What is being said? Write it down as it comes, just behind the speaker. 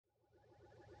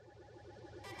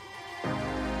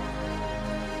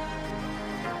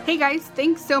Hey guys,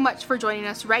 thanks so much for joining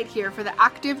us right here for the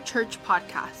Active Church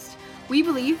podcast. We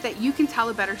believe that you can tell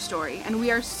a better story, and we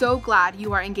are so glad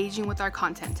you are engaging with our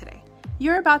content today.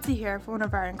 You're about to hear from one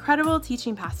of our incredible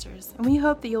teaching pastors, and we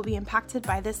hope that you'll be impacted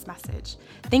by this message.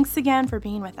 Thanks again for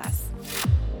being with us.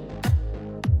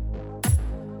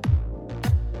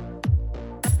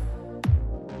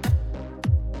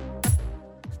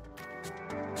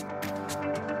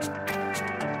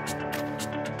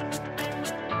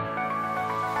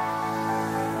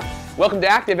 Welcome to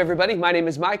Active, everybody. My name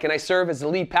is Mike, and I serve as the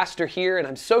lead pastor here, and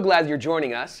I'm so glad you're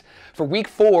joining us for week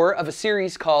 4 of a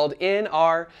series called In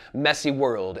Our Messy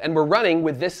World. And we're running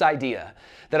with this idea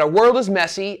that our world is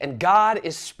messy, and God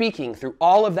is speaking through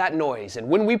all of that noise. And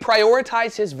when we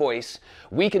prioritize His voice,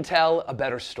 we can tell a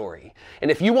better story.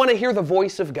 And if you want to hear the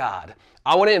voice of God,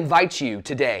 I want to invite you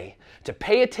today to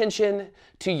pay attention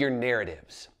to your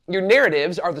narratives. Your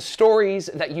narratives are the stories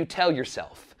that you tell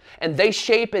yourself. And they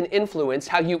shape and influence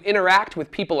how you interact with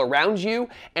people around you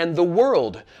and the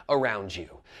world around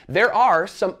you. There are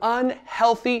some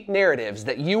unhealthy narratives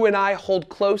that you and I hold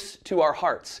close to our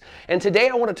hearts. And today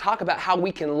I want to talk about how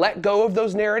we can let go of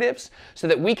those narratives so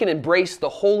that we can embrace the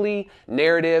holy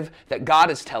narrative that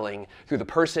God is telling through the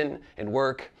person and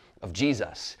work of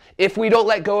Jesus. If we don't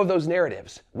let go of those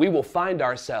narratives, we will find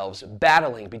ourselves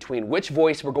battling between which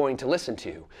voice we're going to listen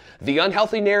to, the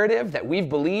unhealthy narrative that we've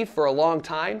believed for a long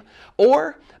time,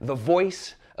 or the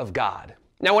voice of God.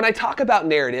 Now, when I talk about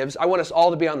narratives, I want us all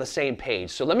to be on the same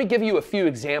page. So let me give you a few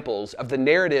examples of the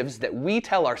narratives that we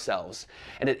tell ourselves,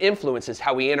 and it influences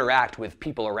how we interact with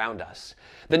people around us.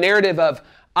 The narrative of,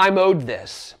 I'm owed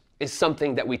this, is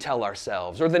something that we tell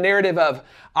ourselves. Or the narrative of,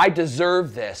 I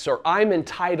deserve this, or I'm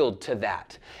entitled to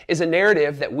that, is a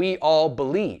narrative that we all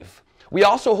believe. We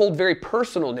also hold very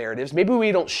personal narratives. Maybe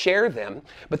we don't share them,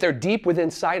 but they're deep within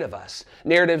inside of us.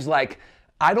 Narratives like,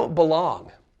 I don't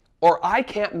belong, or I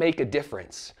can't make a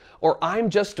difference, or I'm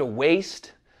just a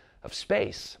waste of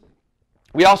space.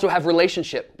 We also have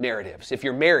relationship narratives. If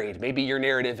you're married, maybe your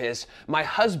narrative is, my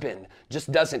husband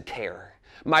just doesn't care.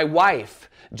 My wife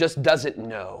just doesn't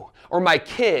know, or my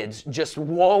kids just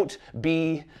won't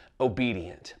be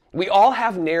obedient. We all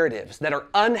have narratives that are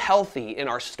unhealthy in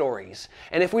our stories,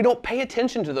 and if we don't pay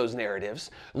attention to those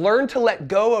narratives, learn to let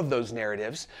go of those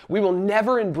narratives, we will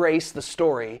never embrace the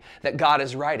story that God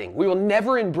is writing. We will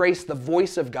never embrace the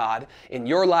voice of God in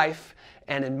your life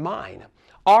and in mine.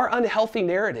 Our unhealthy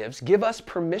narratives give us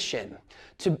permission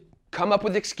to come up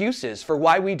with excuses for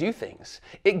why we do things.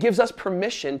 It gives us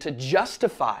permission to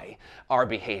justify our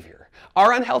behavior.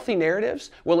 Our unhealthy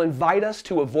narratives will invite us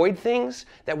to avoid things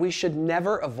that we should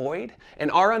never avoid, and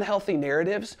our unhealthy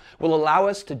narratives will allow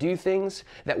us to do things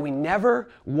that we never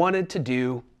wanted to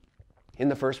do in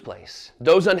the first place.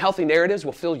 Those unhealthy narratives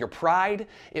will fill your pride,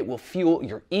 it will fuel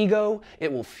your ego,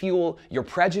 it will fuel your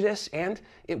prejudice, and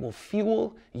it will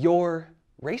fuel your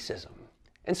racism.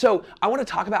 And so I want to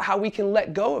talk about how we can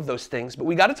let go of those things, but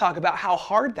we got to talk about how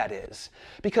hard that is,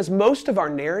 because most of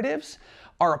our narratives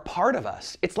are a part of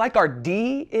us. It's like our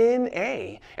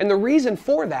DNA. And the reason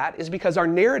for that is because our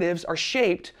narratives are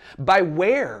shaped by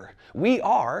where we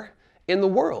are in the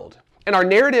world. And our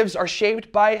narratives are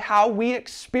shaped by how we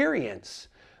experience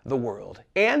the world.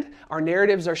 And our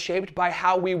narratives are shaped by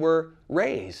how we were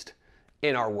raised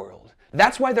in our world.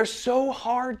 That's why they're so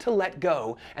hard to let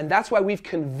go, and that's why we've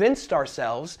convinced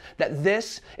ourselves that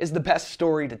this is the best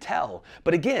story to tell.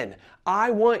 But again, I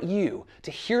want you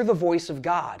to hear the voice of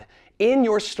God in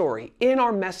your story, in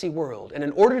our messy world. And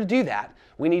in order to do that,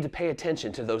 we need to pay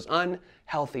attention to those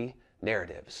unhealthy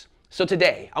narratives. So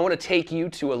today, I want to take you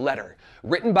to a letter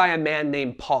written by a man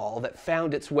named Paul that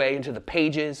found its way into the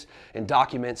pages and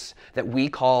documents that we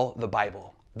call the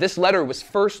Bible. This letter was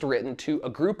first written to a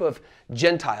group of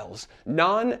Gentiles,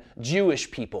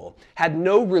 non-Jewish people, had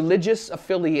no religious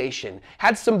affiliation,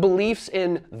 had some beliefs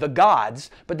in the gods,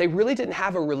 but they really didn't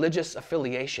have a religious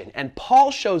affiliation. And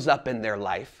Paul shows up in their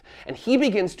life, and he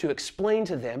begins to explain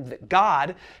to them that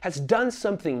God has done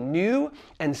something new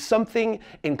and something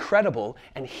incredible,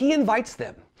 and he invites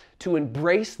them to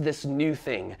embrace this new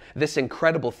thing, this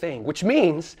incredible thing, which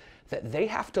means that they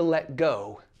have to let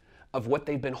go of what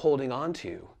they've been holding on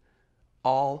to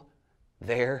all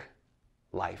their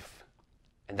life.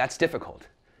 And that's difficult,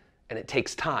 and it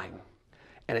takes time,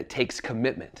 and it takes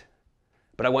commitment.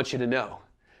 But I want you to know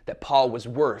that Paul was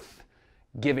worth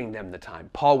giving them the time.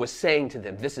 Paul was saying to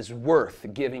them, this is worth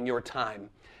giving your time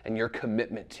and your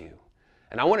commitment to.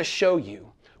 And I want to show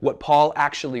you what Paul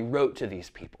actually wrote to these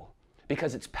people,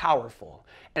 because it's powerful,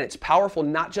 and it's powerful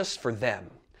not just for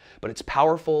them, but it's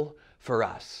powerful for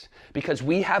us because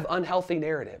we have unhealthy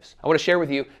narratives. I want to share with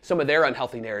you some of their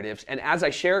unhealthy narratives. And as I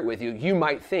share it with you, you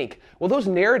might think, well, those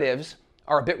narratives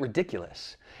are a bit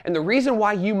ridiculous. And the reason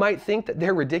why you might think that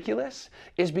they're ridiculous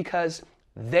is because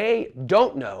they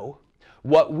don't know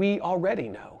what we already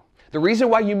know. The reason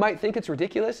why you might think it's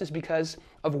ridiculous is because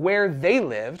of where they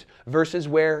lived versus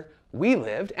where we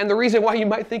lived. And the reason why you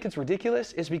might think it's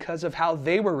ridiculous is because of how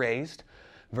they were raised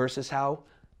versus how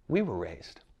we were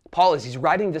raised. Paul, as he's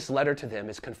writing this letter to them,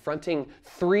 is confronting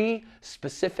 3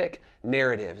 specific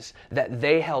narratives that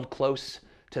they held close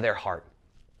to their heart.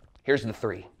 Here's the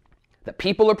 3. That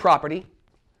people are property,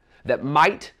 that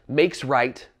might makes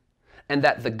right, and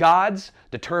that the gods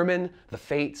determine the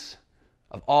fates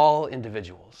of all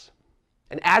individuals.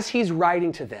 And as he's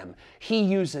writing to them, he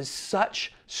uses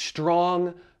such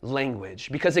strong language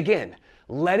because, again,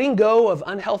 letting go of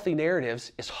unhealthy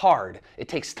narratives is hard. It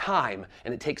takes time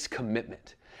and it takes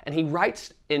commitment. And he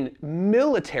writes in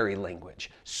military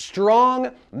language, strong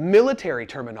military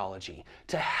terminology,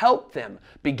 to help them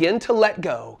begin to let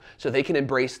go so they can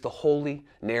embrace the holy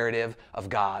narrative of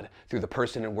God through the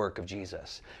person and work of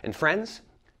Jesus. And friends,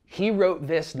 he wrote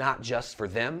this not just for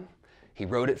them, he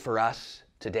wrote it for us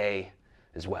today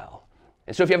as well.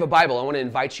 And so if you have a Bible, I want to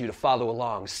invite you to follow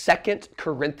along. 2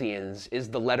 Corinthians is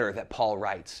the letter that Paul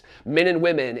writes. Men and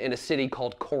women in a city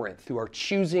called Corinth who are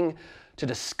choosing to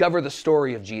discover the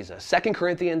story of Jesus. 2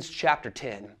 Corinthians chapter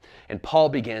 10, and Paul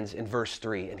begins in verse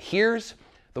 3. And here's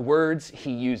the words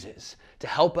he uses to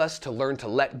help us to learn to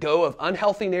let go of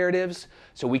unhealthy narratives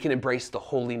so we can embrace the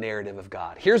holy narrative of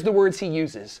God. Here's the words he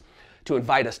uses to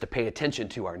invite us to pay attention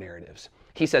to our narratives.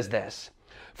 He says this,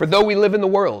 "For though we live in the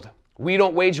world, we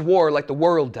don't wage war like the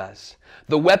world does.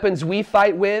 The weapons we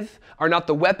fight with are not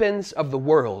the weapons of the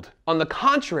world. On the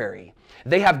contrary,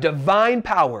 they have divine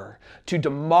power to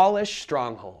demolish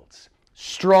strongholds."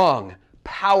 Strong,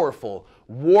 powerful,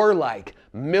 warlike,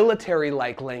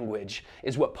 military-like language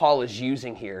is what Paul is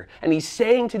using here. And he's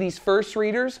saying to these first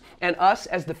readers and us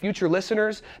as the future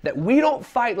listeners that we don't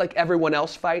fight like everyone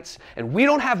else fights, and we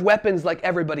don't have weapons like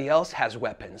everybody else has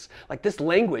weapons. Like, this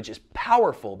language is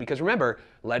powerful because remember,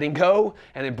 letting go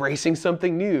and embracing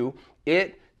something new,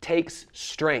 it takes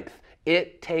strength.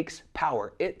 It takes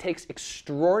power. It takes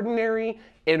extraordinary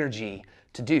energy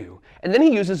to do. And then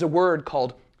he uses a word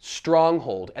called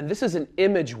stronghold. And this is an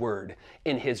image word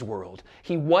in his world.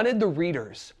 He wanted the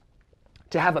readers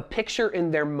to have a picture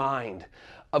in their mind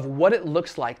of what it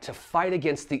looks like to fight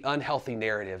against the unhealthy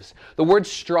narratives. The word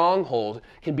stronghold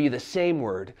can be the same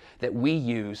word that we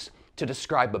use to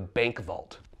describe a bank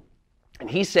vault. And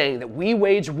he's saying that we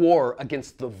wage war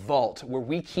against the vault where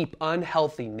we keep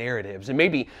unhealthy narratives. And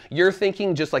maybe you're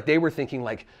thinking just like they were thinking,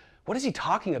 like, what is he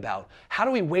talking about? How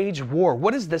do we wage war?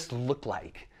 What does this look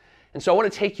like? And so I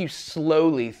want to take you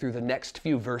slowly through the next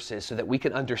few verses so that we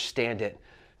can understand it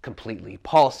completely.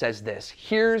 Paul says this,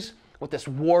 here's what this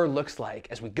war looks like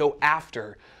as we go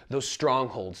after those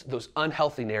strongholds, those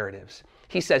unhealthy narratives.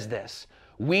 He says this,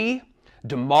 we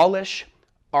demolish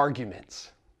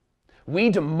arguments. We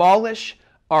demolish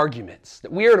arguments.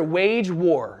 That we are to wage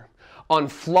war on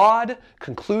flawed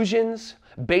conclusions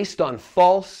based on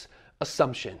false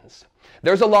assumptions.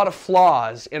 There's a lot of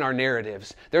flaws in our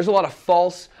narratives. There's a lot of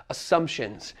false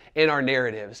assumptions in our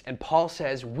narratives. And Paul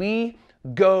says we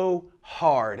go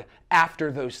hard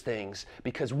after those things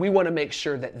because we want to make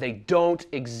sure that they don't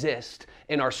exist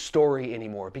in our story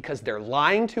anymore because they're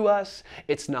lying to us.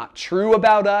 It's not true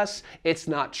about us. It's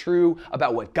not true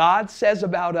about what God says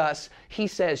about us. He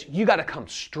says you got to come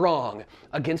strong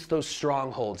against those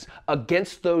strongholds,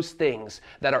 against those things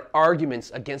that are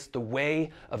arguments against the way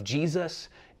of Jesus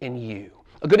in you.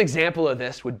 A good example of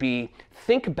this would be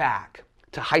think back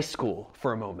to high school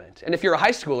for a moment. And if you're a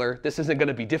high schooler, this isn't going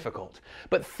to be difficult.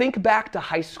 But think back to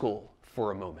high school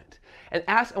for a moment. And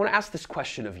I want to ask this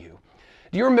question of you.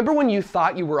 Do you remember when you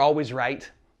thought you were always right?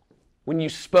 When you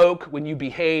spoke, when you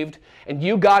behaved, and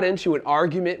you got into an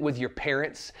argument with your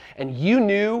parents, and you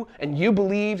knew and you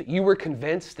believed, you were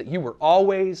convinced that you were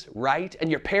always right, and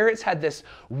your parents had this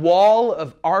wall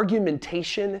of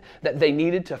argumentation that they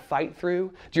needed to fight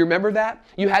through? Do you remember that?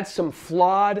 You had some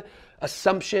flawed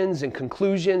assumptions and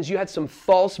conclusions. You had some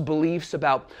false beliefs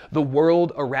about the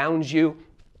world around you.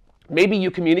 Maybe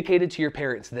you communicated to your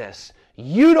parents this,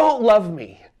 you don't love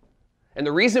me. And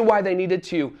the reason why they needed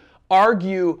to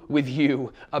argue with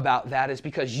you about that is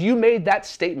because you made that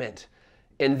statement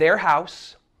in their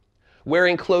house,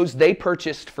 wearing clothes they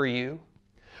purchased for you,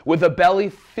 with a belly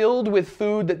filled with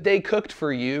food that they cooked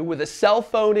for you, with a cell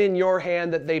phone in your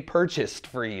hand that they purchased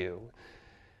for you.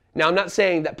 Now, I'm not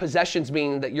saying that possessions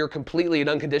mean that you're completely and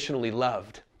unconditionally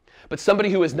loved, but somebody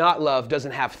who is not loved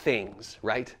doesn't have things,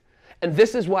 right? And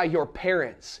this is why your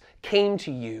parents came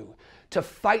to you to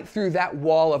fight through that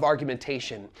wall of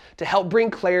argumentation, to help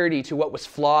bring clarity to what was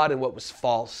flawed and what was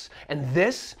false. And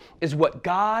this is what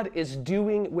God is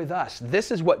doing with us.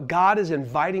 This is what God is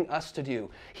inviting us to do.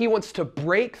 He wants to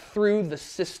break through the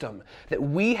system that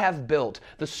we have built,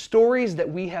 the stories that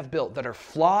we have built that are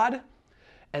flawed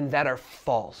and that are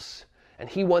false. And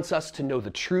He wants us to know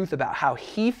the truth about how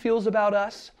He feels about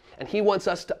us. And He wants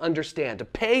us to understand, to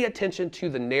pay attention to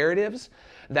the narratives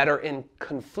that are in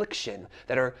confliction,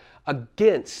 that are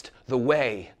against the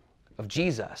way of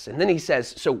Jesus. And then He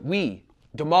says, so we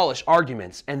demolish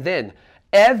arguments, and then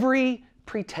every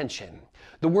pretension.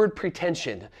 The word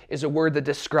pretension is a word that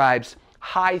describes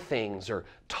high things or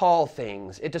tall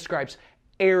things. It describes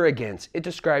arrogance. It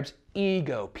describes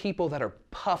ego, people that are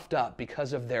puffed up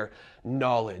because of their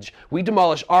knowledge. We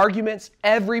demolish arguments,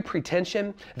 every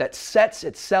pretension that sets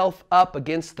itself up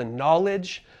against the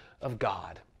knowledge of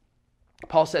God.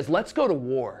 Paul says, let's go to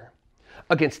war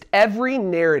against every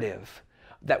narrative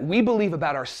that we believe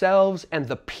about ourselves and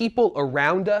the people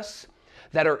around us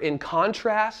that are in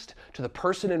contrast to the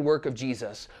person and work of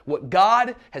Jesus. What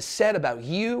God has said about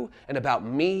you and about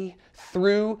me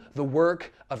through the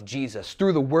work of Jesus,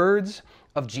 through the words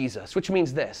of Jesus, which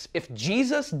means this: if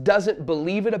Jesus doesn't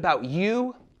believe it about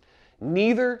you,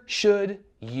 neither should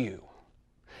you.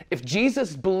 If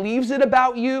Jesus believes it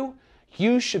about you,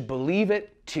 you should believe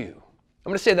it too. I'm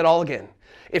going to say that all again.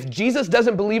 If Jesus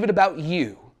doesn't believe it about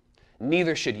you,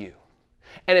 neither should you.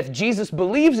 And if Jesus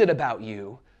believes it about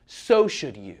you, so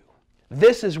should you.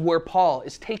 This is where Paul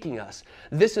is taking us.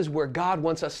 This is where God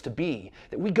wants us to be,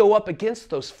 that we go up against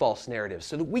those false narratives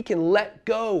so that we can let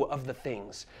go of the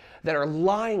things that are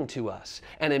lying to us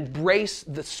and embrace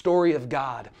the story of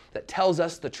God that tells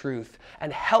us the truth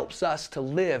and helps us to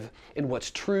live in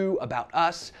what's true about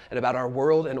us and about our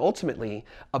world and ultimately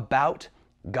about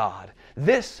God.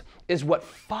 This is what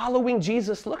following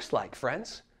Jesus looks like,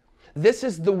 friends. This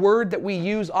is the word that we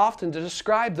use often to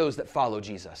describe those that follow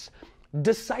Jesus: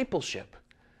 discipleship.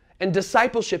 And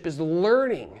discipleship is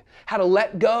learning how to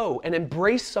let go and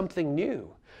embrace something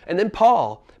new. And then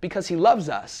Paul, because he loves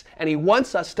us and he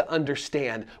wants us to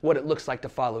understand what it looks like to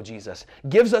follow Jesus,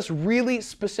 gives us really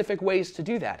specific ways to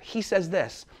do that. He says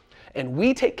this: and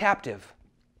we take captive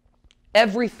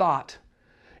every thought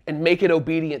and make it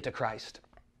obedient to Christ.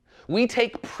 We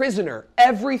take prisoner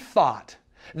every thought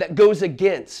that goes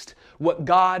against what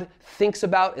God thinks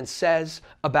about and says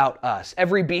about us.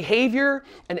 Every behavior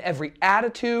and every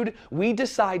attitude, we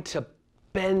decide to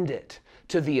bend it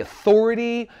to the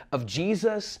authority of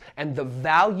Jesus and the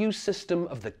value system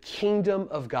of the kingdom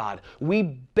of God. We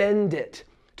bend it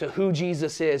to who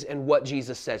Jesus is and what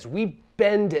Jesus says. We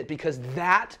bend it because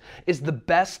that is the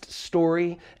best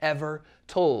story ever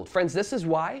told. Friends, this is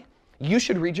why you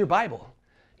should read your Bible.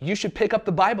 You should pick up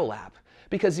the Bible app.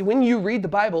 Because when you read the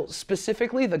Bible,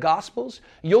 specifically the Gospels,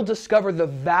 you'll discover the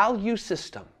value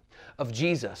system of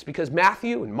Jesus. Because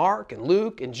Matthew and Mark and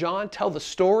Luke and John tell the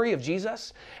story of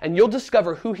Jesus, and you'll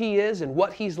discover who He is and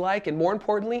what He's like, and more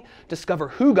importantly, discover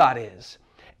who God is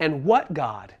and what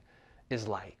God is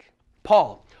like.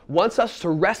 Paul wants us to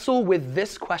wrestle with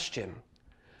this question: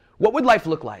 what would life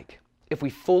look like if we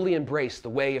fully embrace the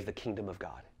way of the kingdom of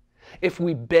God? If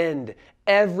we bend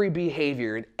every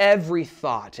behavior and every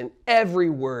thought and every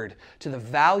word to the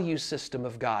value system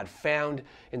of God found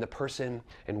in the person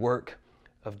and work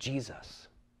of Jesus.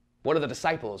 One of the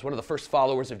disciples, one of the first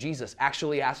followers of Jesus,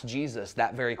 actually asked Jesus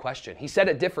that very question. He said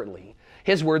it differently.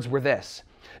 His words were this: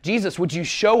 Jesus, would you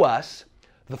show us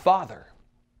the Father?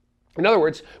 In other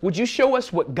words, would you show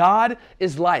us what God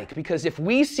is like? Because if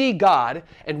we see God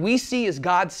and we see as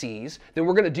God sees, then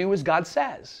we're going to do as God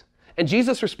says. And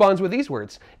Jesus responds with these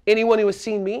words: anyone who has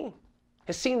seen me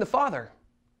has seen the Father.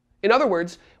 In other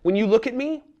words, when you look at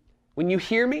me, when you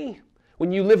hear me,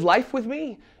 when you live life with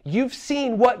me, you've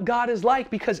seen what God is like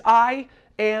because I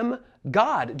am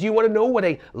God. Do you want to know what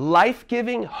a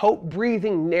life-giving,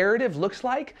 hope-breathing narrative looks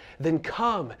like? Then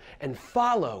come and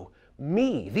follow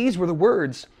me. These were the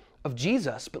words of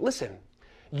Jesus. But listen,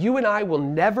 you and I will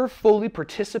never fully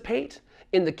participate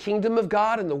in the kingdom of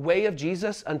God and the way of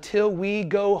Jesus until we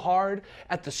go hard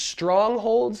at the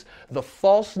strongholds, the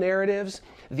false narratives,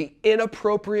 the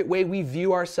inappropriate way we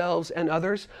view ourselves and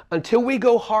others. Until we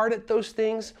go hard at those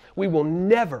things, we will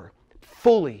never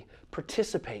fully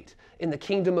participate in the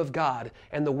kingdom of God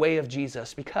and the way of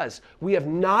Jesus, because we have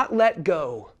not let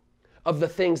go of the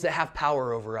things that have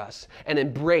power over us and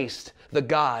embraced the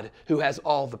God who has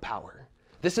all the power.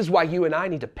 This is why you and I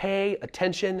need to pay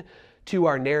attention to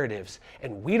our narratives.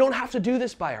 And we don't have to do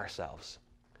this by ourselves.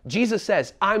 Jesus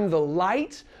says, I'm the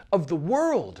light of the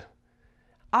world.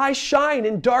 I shine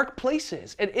in dark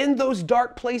places. And in those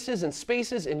dark places and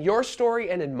spaces in your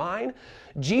story and in mine,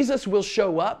 Jesus will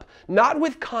show up not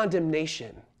with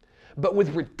condemnation, but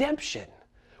with redemption.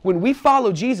 When we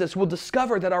follow Jesus, we'll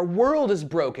discover that our world is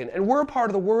broken and we're a part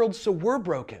of the world, so we're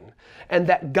broken. And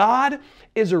that God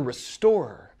is a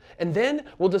restorer. And then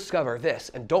we'll discover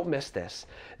this, and don't miss this,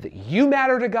 that you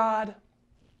matter to God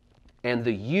and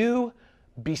the you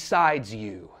besides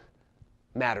you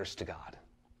matters to God.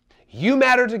 You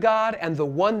matter to God, and the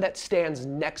one that stands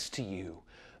next to you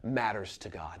matters to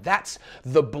God. That's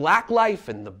the black life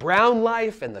and the brown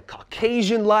life and the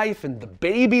Caucasian life and the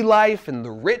baby life and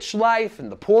the rich life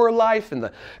and the poor life and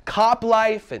the cop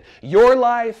life and your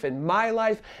life and my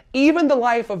life, even the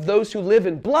life of those who live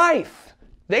in Blythe.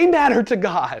 They matter to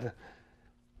God,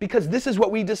 because this is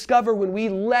what we discover when we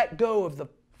let go of the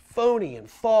phony and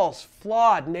false,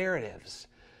 flawed narratives.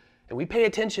 And we pay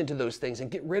attention to those things and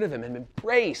get rid of them and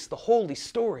embrace the holy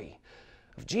story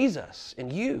of Jesus in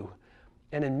you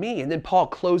and in me. And then Paul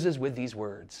closes with these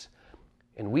words,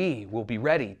 and we will be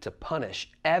ready to punish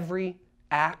every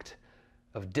act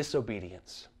of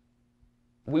disobedience.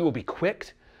 We will be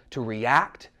quick to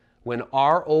react when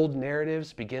our old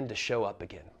narratives begin to show up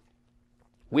again.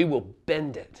 We will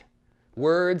bend it,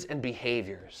 words and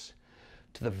behaviors,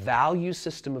 to the value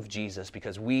system of Jesus,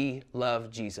 because we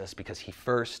love Jesus, because he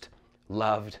first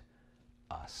loved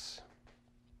us.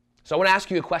 So I want to ask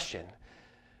you a question,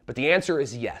 but the answer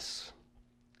is yes.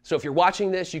 So if you're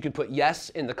watching this, you can put yes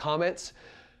in the comments,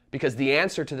 because the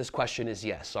answer to this question is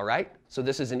yes, all right? So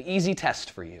this is an easy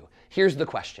test for you. Here's the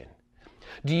question.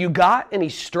 Do you got any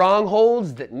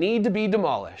strongholds that need to be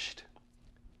demolished?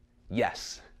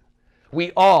 Yes.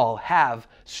 We all have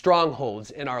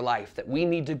strongholds in our life that we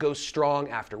need to go strong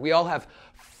after. We all have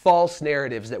false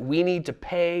narratives that we need to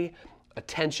pay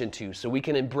attention to so we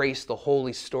can embrace the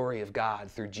holy story of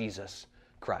God through Jesus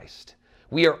Christ.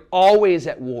 We are always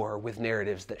at war with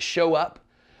narratives that show up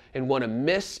and want to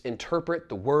misinterpret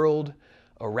the world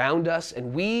around us.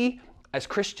 And we, as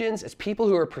Christians, as people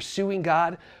who are pursuing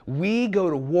God, we go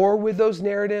to war with those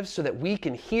narratives so that we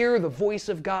can hear the voice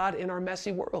of God in our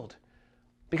messy world.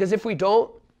 Because if we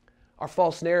don't, our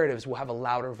false narratives will have a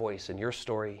louder voice in your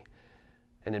story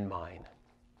and in mine.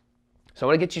 So I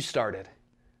want to get you started.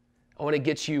 I want to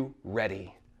get you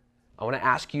ready. I want to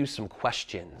ask you some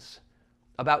questions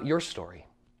about your story,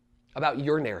 about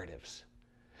your narratives.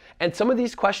 And some of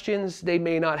these questions, they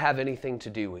may not have anything to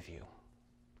do with you.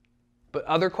 But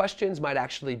other questions might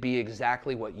actually be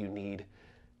exactly what you need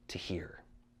to hear.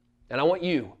 And I want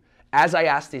you, as I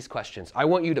ask these questions, I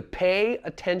want you to pay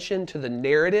attention to the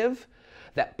narrative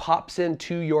that pops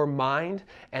into your mind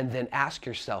and then ask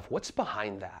yourself, what's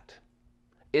behind that?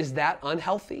 Is that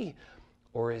unhealthy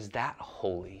or is that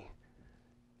holy?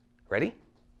 Ready?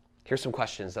 Here's some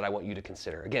questions that I want you to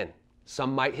consider. Again,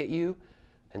 some might hit you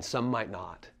and some might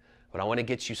not, but I want to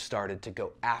get you started to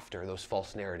go after those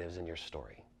false narratives in your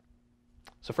story.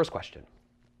 So first question,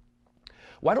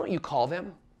 why don't you call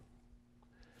them?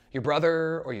 Your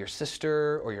brother or your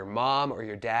sister or your mom or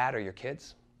your dad or your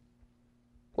kids?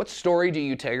 What story do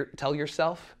you tell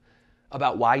yourself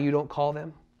about why you don't call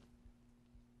them?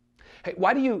 Hey,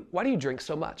 why do you drink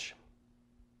so much?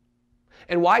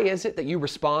 And why is it that you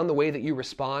respond the way that you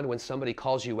respond when somebody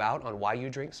calls you out on why you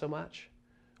drink so much?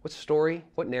 What story,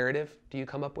 what narrative do you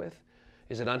come up with?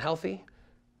 Is it unhealthy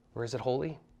or is it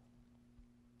holy?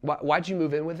 Why'd you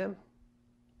move in with them?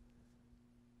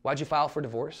 Why'd you file for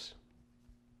divorce?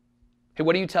 Hey,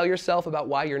 what do you tell yourself about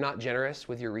why you're not generous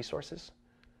with your resources?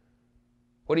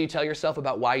 What do you tell yourself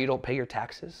about why you don't pay your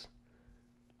taxes?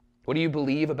 What do you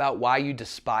believe about why you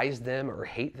despise them or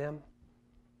hate them?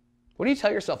 What do you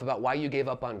tell yourself about why you gave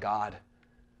up on God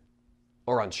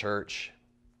or on church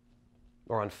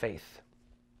or on faith?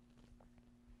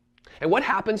 And what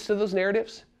happens to those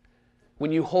narratives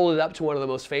when you hold it up to one of the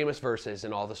most famous verses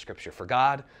in all the scripture? For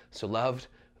God so loved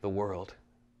the world.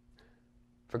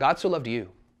 For God so loved you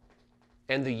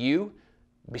and the you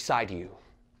beside you,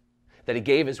 that he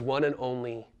gave his one and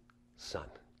only Son.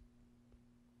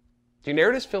 Do your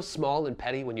narratives feel small and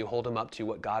petty when you hold them up to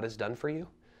what God has done for you?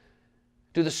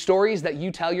 Do the stories that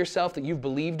you tell yourself that you've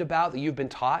believed about, that you've been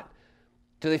taught,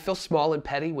 do they feel small and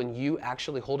petty when you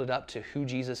actually hold it up to who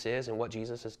Jesus is and what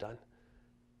Jesus has done?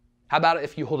 How about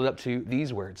if you hold it up to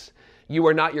these words? You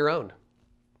are not your own.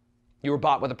 You were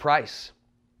bought with a price.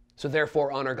 So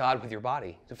therefore honor God with your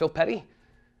body. Does it feel petty?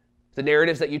 The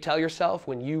narratives that you tell yourself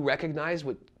when you recognize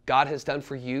what God has done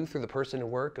for you through the person and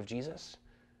work of Jesus?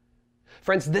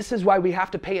 Friends, this is why we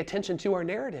have to pay attention to our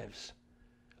narratives.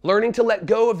 Learning to let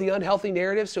go of the unhealthy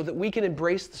narratives so that we can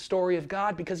embrace the story of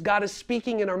God, because God is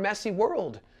speaking in our messy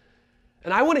world.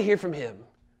 And I want to hear from him.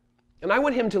 And I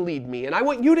want him to lead me. And I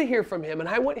want you to hear from him. And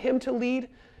I want him to lead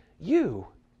you.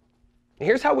 And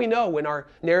here's how we know when our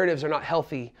narratives are not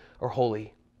healthy or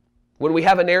holy. When we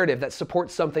have a narrative that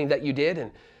supports something that you did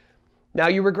and now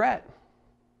you regret.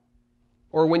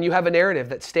 Or when you have a narrative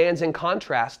that stands in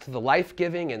contrast to the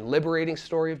life-giving and liberating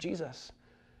story of Jesus.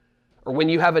 Or when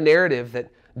you have a narrative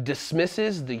that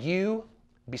dismisses the you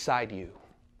beside you.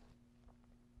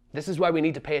 This is why we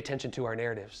need to pay attention to our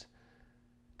narratives.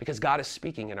 Because God is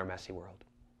speaking in our messy world.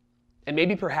 And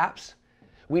maybe perhaps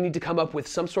we need to come up with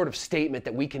some sort of statement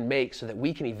that we can make so that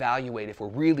we can evaluate if we're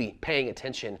really paying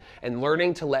attention and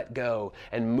learning to let go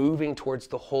and moving towards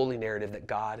the holy narrative that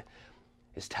God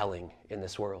is telling in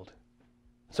this world.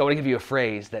 So I want to give you a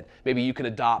phrase that maybe you can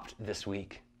adopt this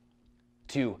week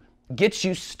to get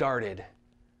you started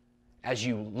as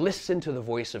you listen to the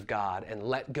voice of God and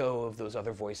let go of those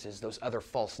other voices, those other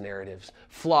false narratives,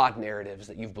 flawed narratives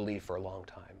that you've believed for a long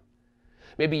time.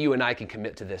 Maybe you and I can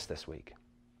commit to this week.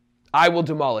 I will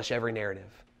demolish every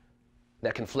narrative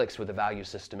that conflicts with the value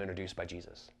system introduced by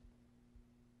Jesus.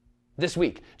 This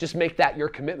week, just make that your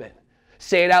commitment.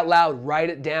 Say it out loud, write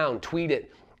it down, tweet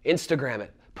it, Instagram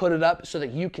it, put it up so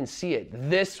that you can see it.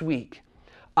 This week,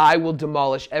 I will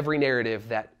demolish every narrative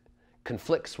that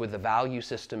conflicts with the value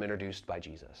system introduced by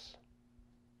Jesus.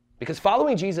 Because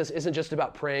following Jesus isn't just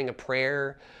about praying a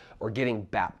prayer or getting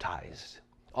baptized,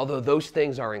 although those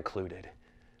things are included.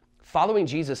 Following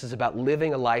Jesus is about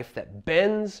living a life that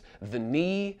bends the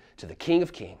knee to the King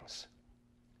of Kings,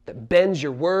 that bends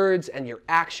your words and your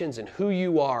actions and who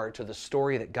you are to the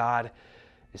story that God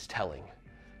is telling,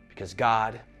 because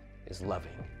God is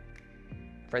loving.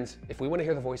 Friends, if we want to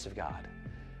hear the voice of God,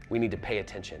 we need to pay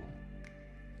attention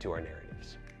to our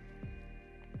narratives.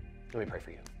 Let me pray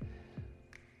for you.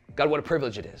 God, what a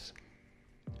privilege it is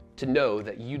to know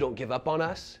that you don't give up on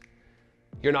us,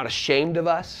 you're not ashamed of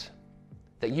us,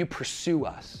 that you pursue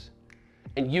us,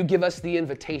 and you give us the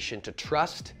invitation to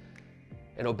trust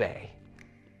and obey.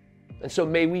 And so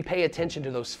may we pay attention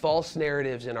to those false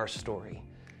narratives in our story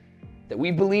that we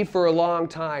believed for a long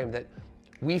time, that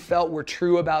we felt were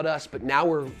true about us, but now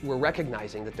we're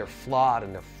recognizing that they're flawed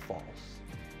and they're false.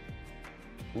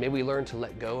 May we learn to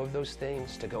let go of those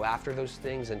things, to go after those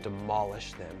things and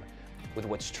demolish them with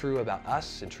what's true about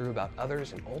us and true about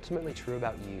others and ultimately true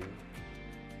about you.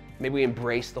 May we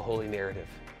embrace the holy narrative,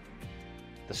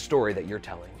 the story that you're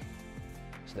telling,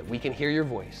 so that we can hear your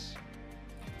voice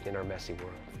in our messy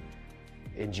world.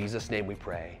 In Jesus' name we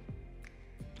pray.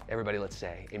 Everybody, let's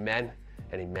say amen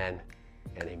and amen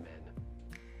and amen.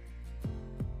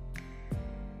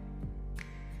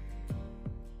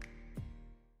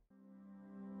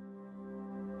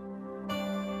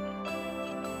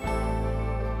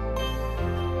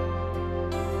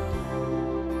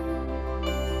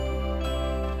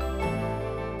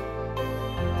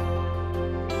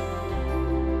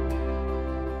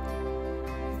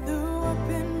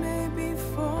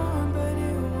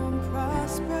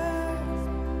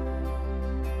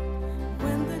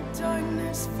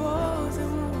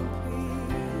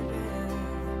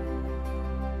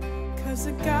 Cause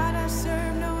the God I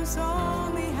serve knows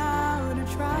only how to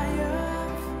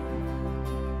triumph.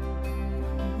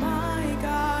 My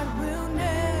God will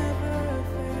never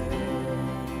fail.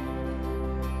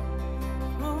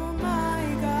 Oh,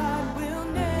 my God will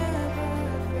never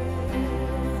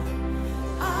fail.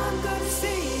 I'm gonna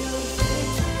see your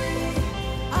victory.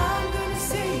 I'm gonna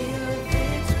see your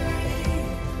victory.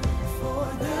 For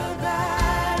the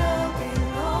battle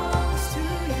belongs to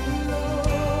you,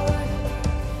 Lord.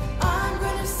 I'm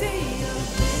gonna see your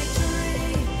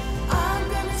victory. I'm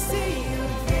gonna see your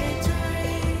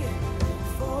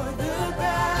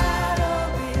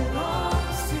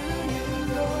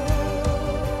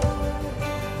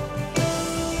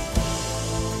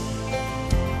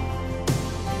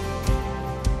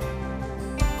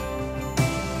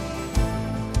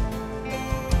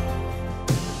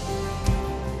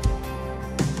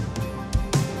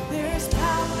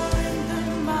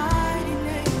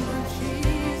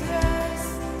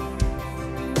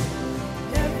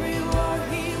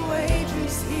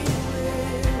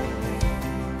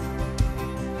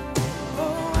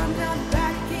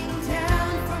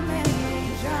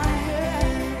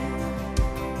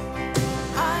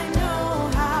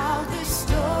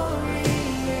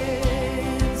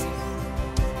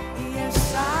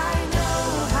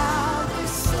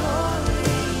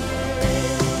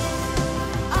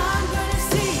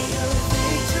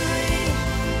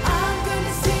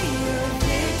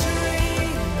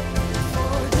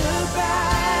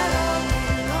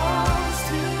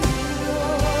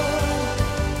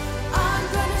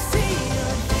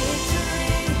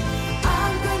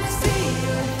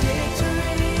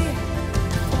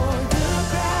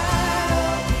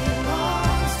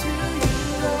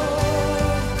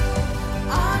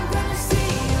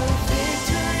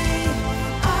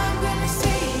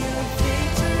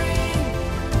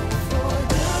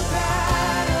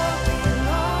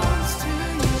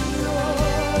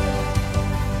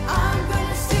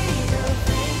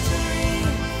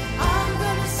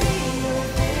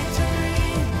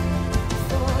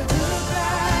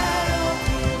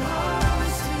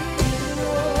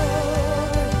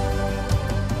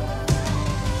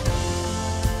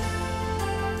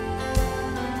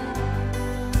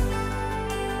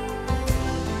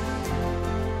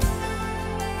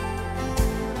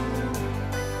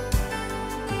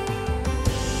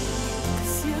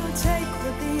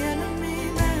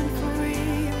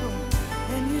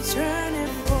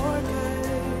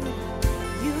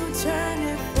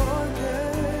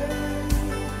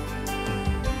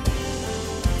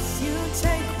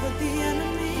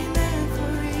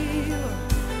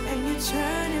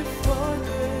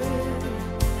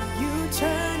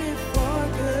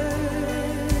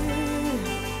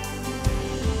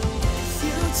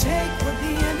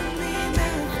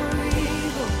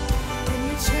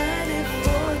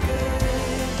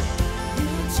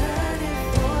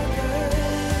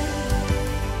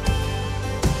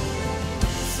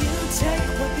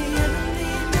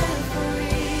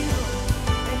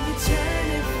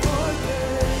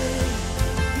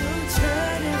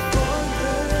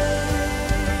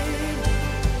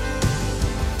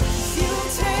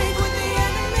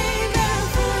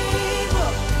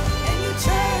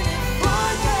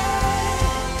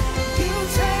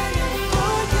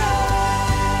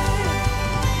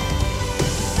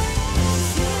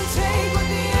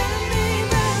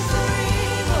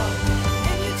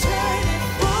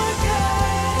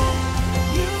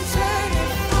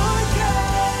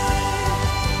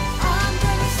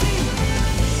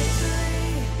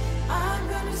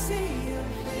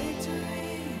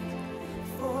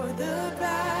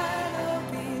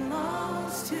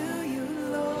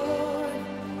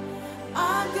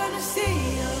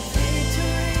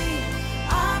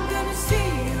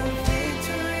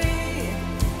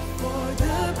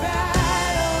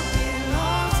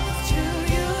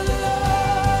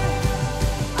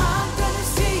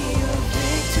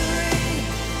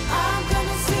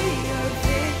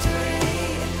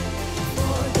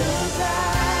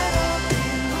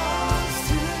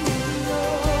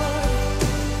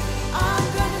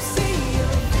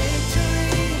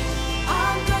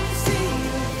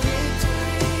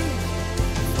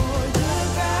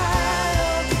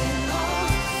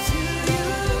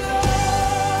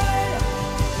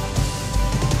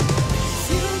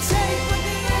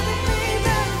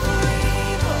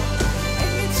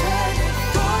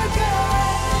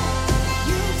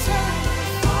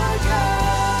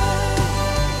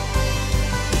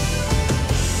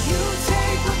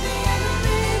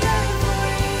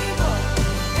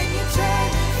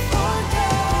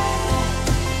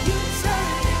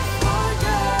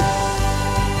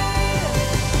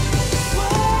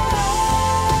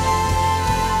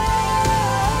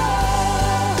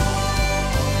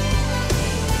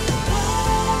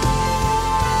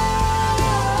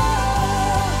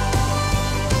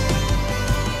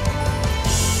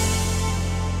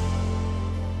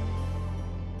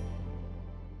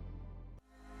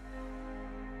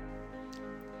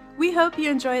We hope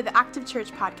you enjoy the Active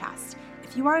Church podcast.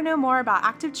 If you want to know more about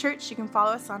Active Church, you can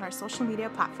follow us on our social media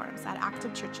platforms at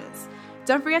Active Churches.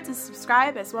 Don't forget to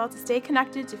subscribe as well to stay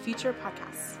connected to future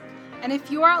podcasts. And if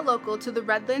you are local to the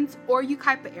Redlands or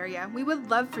Yucaipa area, we would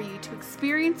love for you to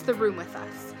experience the Room with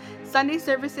us. Sunday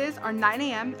services are 9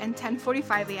 a.m. and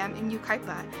 10:45 a.m. in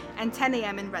Yucaipa and 10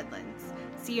 a.m. in Redlands.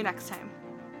 See you next time.